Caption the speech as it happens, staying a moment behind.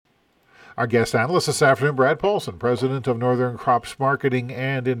Our guest analyst this afternoon, Brad Paulson, president of Northern Crops Marketing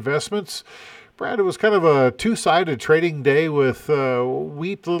and Investments. Brad, it was kind of a two-sided trading day with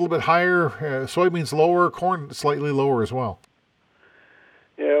wheat a little bit higher, soybeans lower, corn slightly lower as well.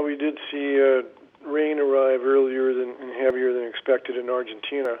 Yeah, we did see rain arrive earlier and heavier than expected in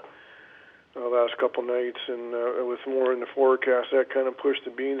Argentina last couple nights, and with more in the forecast, that kind of pushed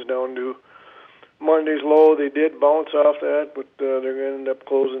the beans down to Monday's low. They did bounce off that, but they're going to end up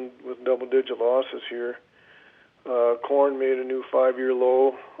closing with double-digit losses here. Corn made a new 5-year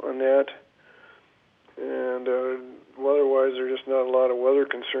low on that, and weather-wise, there's just not a lot of weather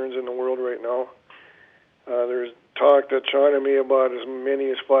concerns in the world right now. There's talk that China may have bought as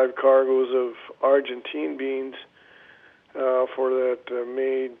many as 5 cargoes of Argentine beans for that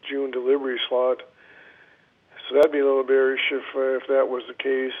May-June delivery slot. So that'd be a little bearish if that was the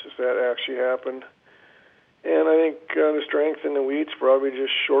case, if that actually happened. And I think the strength in the wheat's probably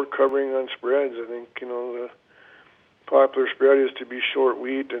just short covering on spreads. I think, the popular spread is to be short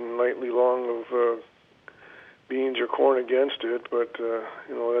wheat and lightly long of beans or corn against it. But,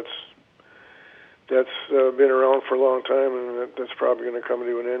 that's been around for a long time, and that's probably going to come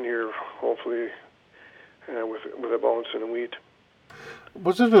to an end here, hopefully, with a bounce in the wheat.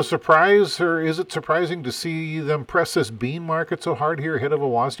 Was it a surprise, or is it surprising to see them press this bean market so hard here ahead of a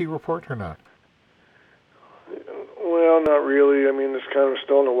WASDE report, or not? Well, not really. I mean, it's kind of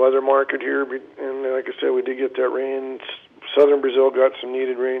still in the weather market here, and like I said, we did get that rain. Southern Brazil got some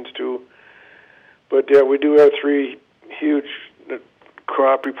needed rains too. But yeah, we do have 3 huge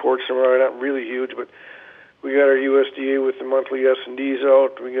crop reports tomorrow. Not really huge, but we got our USDA with the monthly S&Ds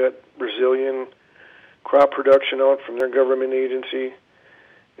out. We got Brazilian crop production out from their government agency,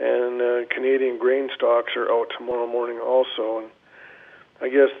 and Canadian grain stocks are out tomorrow morning also. And I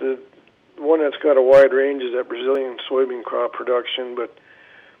guess the one that's got a wide range is that Brazilian soybean crop production, but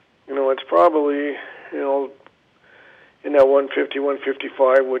it's probably in that 150,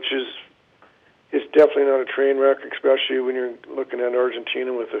 155, which is it's definitely not a train wreck, especially when you're looking at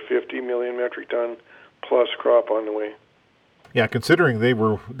Argentina with a 50 million metric ton plus crop on the way. Yeah, considering they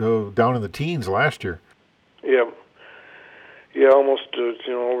were down in the teens last year. Yeah, almost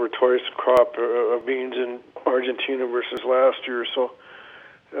over twice the crop of beans in Argentina versus last year. So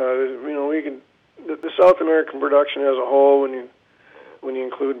we can the South American production as a whole, when you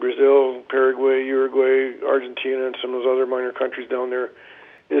include Brazil, Paraguay, Uruguay, Argentina, and some of those other minor countries down there,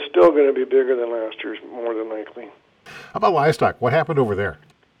 is still going to be bigger than last year's, more than likely. How about livestock? What happened over there?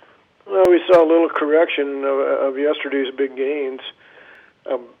 Well, we saw a little correction of yesterday's big gains.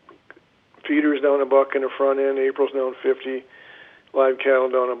 Feeders down $1 in the front end. April's down 50. Live cattle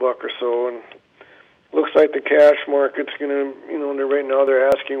down $1 or so, and looks like the cash market's going to, right now they're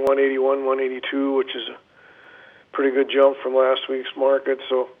asking 181, 182, which is a pretty good jump from last week's market.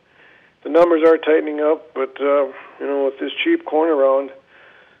 So the numbers are tightening up, but with this cheap corn around,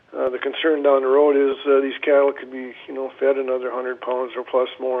 the concern down the road is these cattle could be, fed another 100 pounds or plus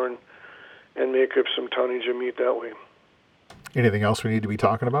more, and make up some tonnage of meat that way. Anything else we need to be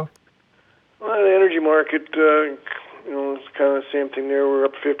talking about? Well, the energy market, it's kind of the same thing there. We're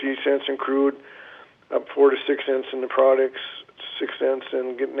up 50 cents in crude, up 4 to 6 cents in the products, 6 cents,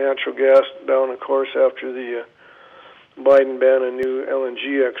 and get natural gas down, of course, after the Biden ban on new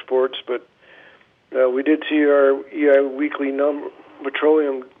LNG exports. But we did see our EI weekly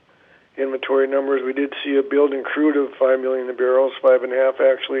petroleum inventory numbers. We did see a build in crude of 5 million barrels, 5.5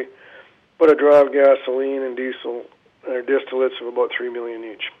 actually, but a draw of gasoline and diesel or distillates of about 3 million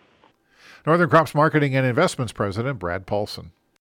each. Northern Crops Marketing and Investments President Brad Paulson.